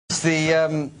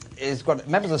it's got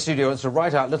members of the studio to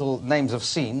write out little names of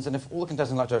scenes, and if all the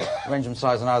contestants like to arrange them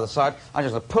size on either side, I'm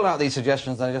just going to pull out these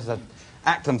suggestions, and I just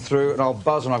act them through, and I'll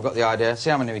buzz when I've got the idea, see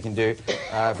how many we can do.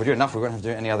 If we do enough, we won't have to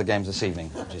do any other games this evening,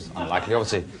 which is unlikely,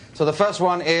 obviously. So the first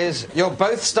one is, you're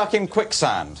both stuck in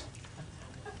quicksand.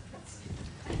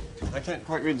 I can't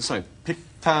quite read the same.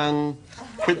 Pick-pan,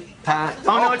 quit-pan...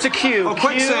 Oh, no, it's a cue. Oh,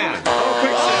 quicksand. Oh,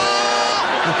 quicksand.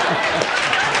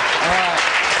 All right.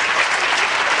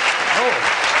 Oh.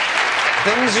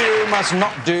 Things you must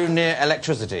not do near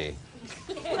electricity.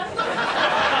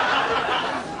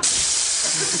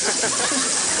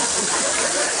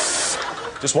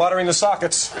 Just watering the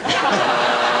sockets.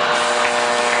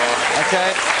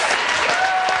 Okay.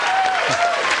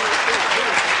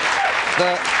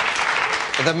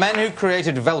 The men who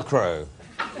created Velcro.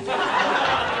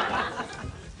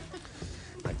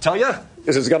 I tell you,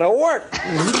 this is going to work.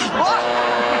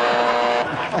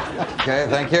 Okay,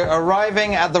 thank you.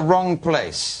 Arriving at the wrong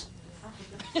place.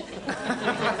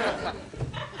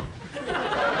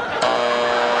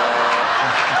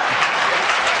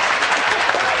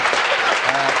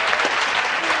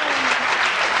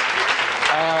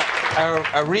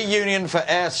 A reunion for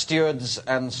air stewards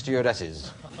and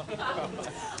stewardesses.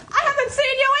 I haven't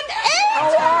seen you in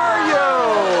ages! How are you?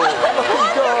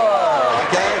 Good.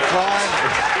 Okay, fine.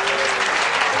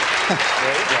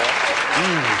 There you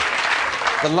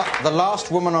go. The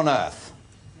last woman on Earth.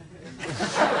 Okay,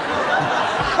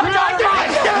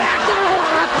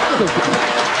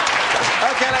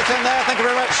 let's end there. Thank you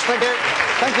very much. Thank you.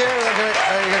 Thank you. Thank you.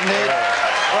 Very good indeed.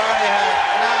 Right,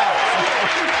 now.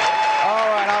 All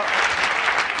right,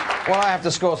 well, I have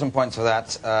to score some points for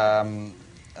that.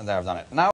 And there, I've done it. Now.